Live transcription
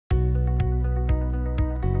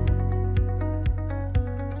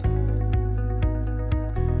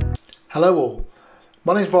Hello all,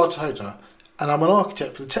 my name is Raj Hota and I'm an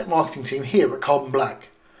architect for the tech marketing team here at Carbon Black.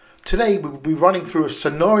 Today we will be running through a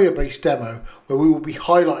scenario based demo where we will be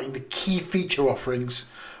highlighting the key feature offerings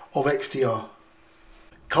of XDR.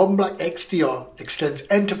 Carbon Black XDR extends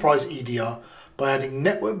enterprise EDR by adding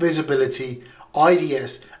network visibility,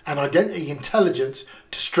 IDS and identity intelligence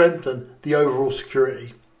to strengthen the overall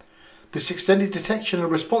security. This extended detection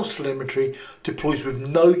and response telemetry deploys with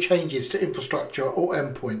no changes to infrastructure or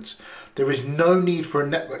endpoints. There is no need for a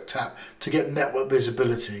network tap to get network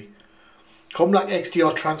visibility. Carbon Black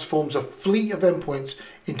XDR transforms a fleet of endpoints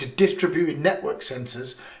into distributed network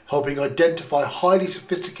sensors, helping identify highly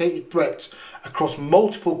sophisticated threats across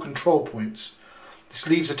multiple control points. This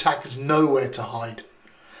leaves attackers nowhere to hide.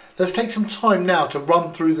 Let's take some time now to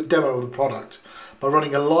run through the demo of the product by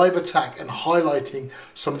running a live attack and highlighting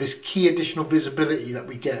some of this key additional visibility that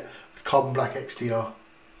we get with Carbon Black XDR.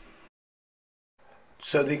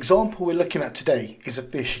 So the example we're looking at today is a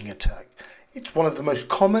phishing attack. It's one of the most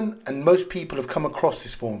common and most people have come across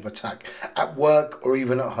this form of attack at work or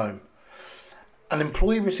even at home. An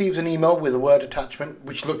employee receives an email with a Word attachment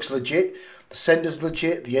which looks legit, the sender's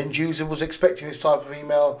legit, the end user was expecting this type of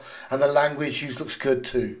email and the language used looks good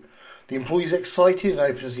too. The employee is excited and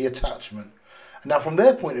opens the attachment. And now from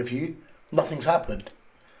their point of view, nothing's happened.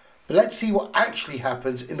 But let's see what actually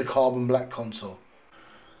happens in the Carbon Black console.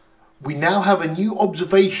 We now have a new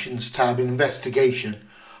Observations tab in Investigation.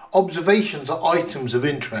 Observations are items of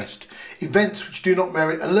interest, events which do not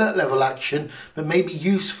merit alert level action but may be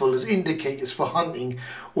useful as indicators for hunting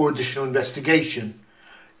or additional investigation.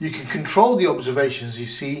 You can control the observations you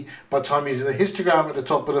see by using the histogram at the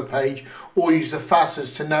top of the page or use the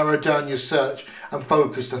facets to narrow down your search and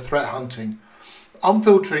focus the threat hunting. I'm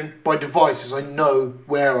filtering by device as I know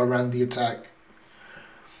where I ran the attack.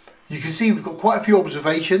 You can see we've got quite a few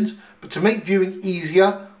observations, but to make viewing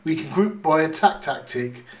easier, we can group by attack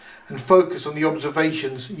tactic and focus on the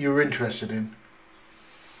observations you're interested in.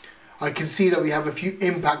 I can see that we have a few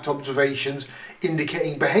impact observations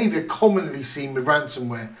indicating behaviour commonly seen with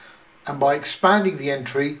ransomware, and by expanding the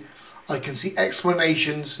entry, I can see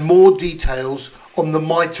explanations, more details on the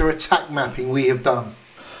MITRE attack mapping we have done.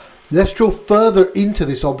 Let's drill further into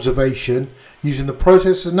this observation using the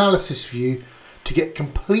process analysis view to get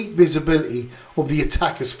complete visibility of the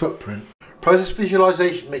attacker's footprint. Process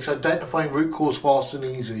visualization makes identifying root cause fast and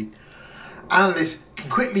easy. Analysts can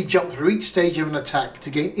quickly jump through each stage of an attack to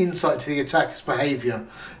gain insight to the attacker's behaviour,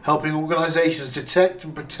 helping organisations detect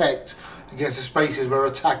and protect against the spaces where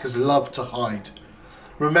attackers love to hide.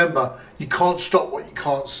 Remember, you can't stop what you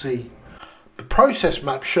can't see. The process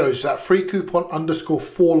map shows that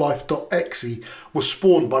freecoupon_forlife.exe was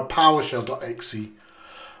spawned by PowerShell.exe.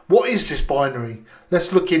 What is this binary?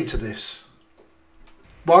 Let's look into this.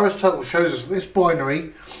 VirusTotal shows us that this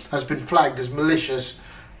binary has been flagged as malicious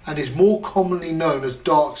and is more commonly known as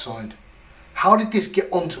DarkSide. How did this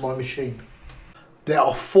get onto my machine? There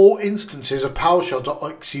are 4 instances of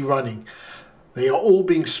PowerShell.exe running. They are all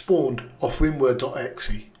being spawned off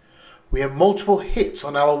VMware.exe. We have multiple hits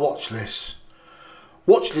on our watch lists.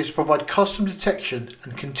 Watch lists provide custom detection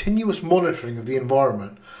and continuous monitoring of the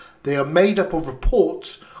environment. They are made up of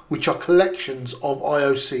reports which are collections of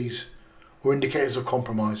IOCs or indicators of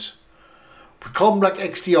compromise. With Carbon Black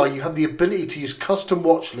XDR you have the ability to use custom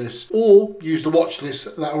watch lists or use the watch lists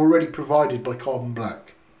that are already provided by Carbon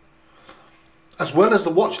Black. As well as the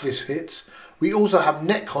watch list hits, we also have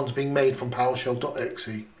netcons being made from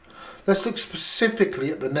PowerShell.exe. Let's look specifically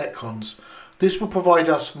at the netcons. This will provide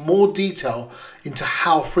us more detail into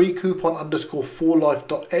how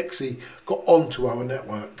freecoupon_forlife.exe got onto our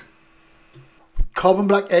network. With Carbon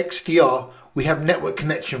Black XDR, we have network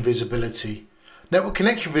connection visibility. Network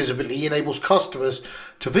connection visibility enables customers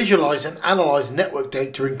to visualize and analyze network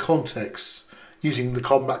data in context using the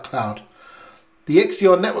Carbon Black Cloud. The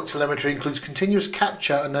XDR network telemetry includes continuous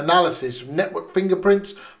capture and analysis of network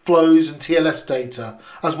fingerprints, flows and TLS data,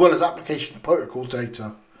 as well as application protocol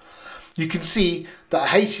data. You can see that a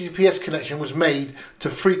HTTPS connection was made to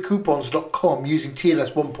freecoupons.com using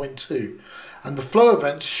TLS 1.2, and the flow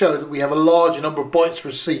events show that we have a large number of bytes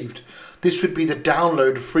received. This would be the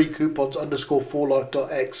download of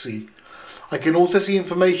freecoupons_forlife.exe. I can also see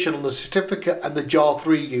information on the certificate and the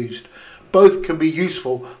JAR3 used. Both can be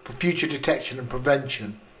useful for future detection and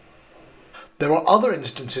prevention. There are other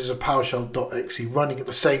instances of PowerShell.exe running at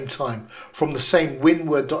the same time from the same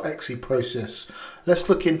WinWord.exe process. Let's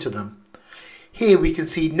look into them. Here we can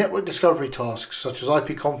see network discovery tasks such as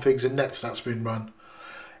IP configs and netstats being run.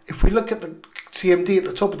 If we look at the CMD at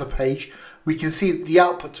the top of the page, we can see the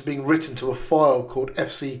outputs are being written to a file called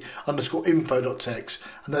fc_info.txt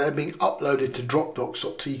and then they're being uploaded to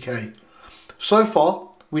dropdocs.tk. So far,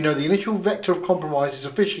 we know the initial vector of compromise is a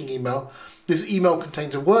phishing email. This email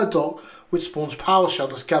contains a Word doc which spawns PowerShell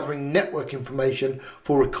that's gathering network information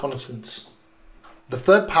for reconnaissance. The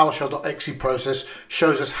third PowerShell.exe process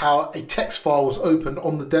shows us how a text file was opened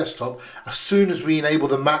on the desktop as soon as we enable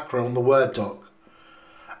the macro on the Word doc.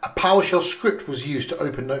 A PowerShell script was used to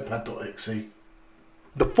open Notepad.exe.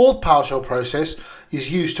 The fourth PowerShell process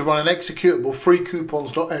is used to run an executable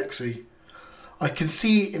freecoupons.exe. I can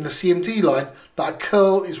see in the CMD line that a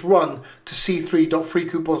curl is run to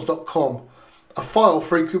c3.freecoupons.com. A file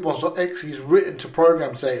freecoupons.exe is written to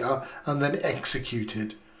program data and then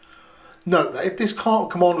executed. Note that if this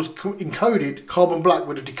command was encoded, Carbon Black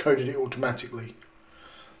would have decoded it automatically.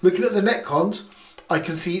 Looking at the netcons, I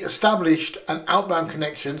can see established and outbound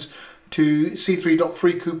connections to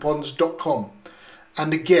c3.freecoupons.com,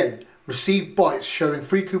 and again received bytes showing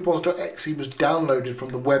freecoupons.exe was downloaded from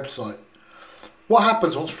the website. What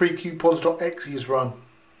happens once freecoupons.exe is run?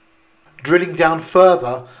 Drilling down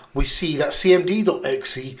further, we see that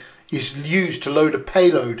cmd.exe is used to load a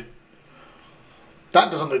payload.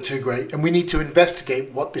 That doesn't look too great, and we need to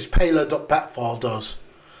investigate what this payload.bat file does.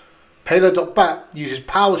 Payload.bat uses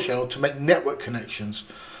PowerShell to make network connections.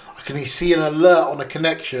 I can see an alert on a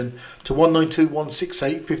connection to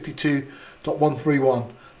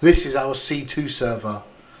 192.168.52.131. This is our C2 server.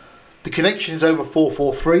 The connection is over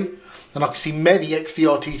 443, and I can see many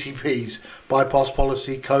XDR TTPs, bypass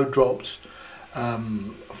policy, code drops,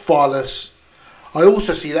 fileless. I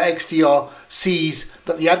also see that XDR sees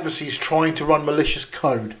that the adversary is trying to run malicious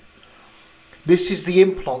code. This is the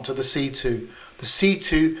implant of the C2. The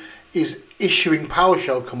C2 is issuing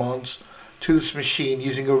PowerShell commands to this machine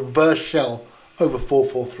using a reverse shell over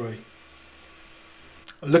 443.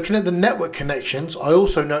 Looking at the network connections, I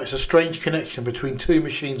also notice a strange connection between two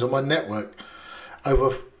machines on my network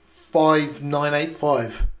over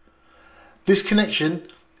 5985. This connection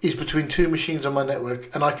is between two machines on my network,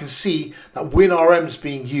 and I can see that WinRM is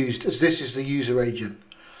being used as this is the user agent.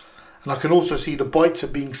 And I can also see the bytes are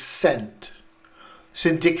being sent. It's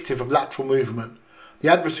indicative of lateral movement. The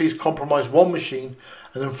adversary has compromised one machine,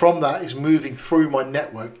 and then from that is moving through my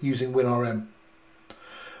network using WinRM.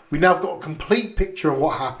 We now have got a complete picture of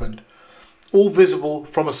what happened, all visible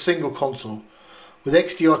from a single console, with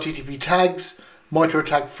XDR TTP tags, MITRE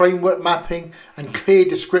ATT&CK framework mapping, and clear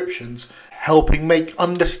descriptions helping make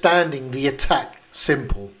understanding the attack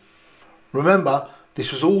simple. Remember,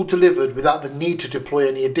 this was all delivered without the need to deploy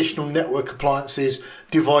any additional network appliances,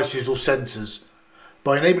 devices or sensors.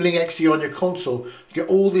 By enabling XDR on your console, you get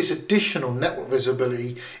all this additional network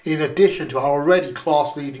visibility in addition to our already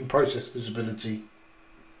class-leading process visibility.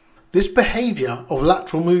 This behaviour of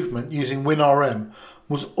lateral movement using WinRM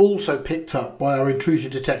was also picked up by our intrusion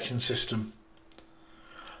detection system.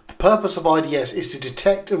 The purpose of IDS is to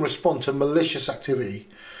detect and respond to malicious activity.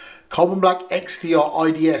 Carbon Black XDR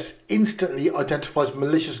IDS instantly identifies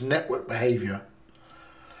malicious network behaviour.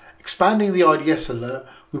 Expanding the IDS alert,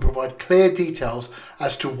 we provide clear details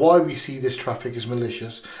as to why we see this traffic as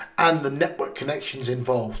malicious and the network connections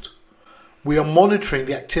involved. We are monitoring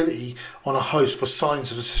the activity on a host for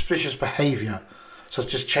signs of suspicious behaviour,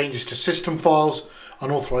 such as changes to system files,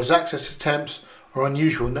 unauthorized access attempts, or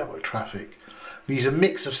unusual network traffic. We use a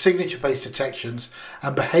mix of signature-based detections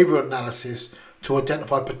and behavioural analysis to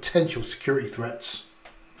identify potential security threats.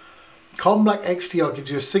 Carbon Black XDR gives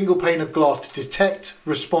you a single pane of glass to detect,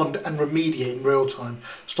 respond and remediate in real time,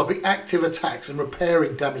 stopping active attacks and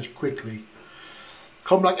repairing damage quickly.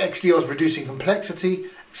 Carbon Black XDR is reducing complexity,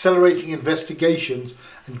 accelerating investigations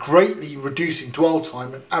and greatly reducing dwell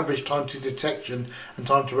time and average time to detection and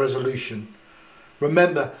time to resolution.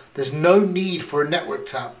 Remember, there's no need for a network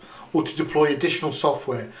tap or to deploy additional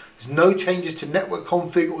software. There's no changes to network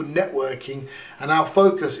config or networking, and our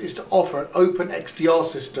focus is to offer an open XDR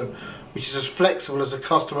system which is as flexible as the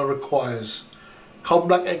customer requires. Carbon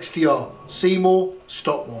Black XDR, see more,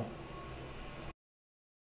 stop more.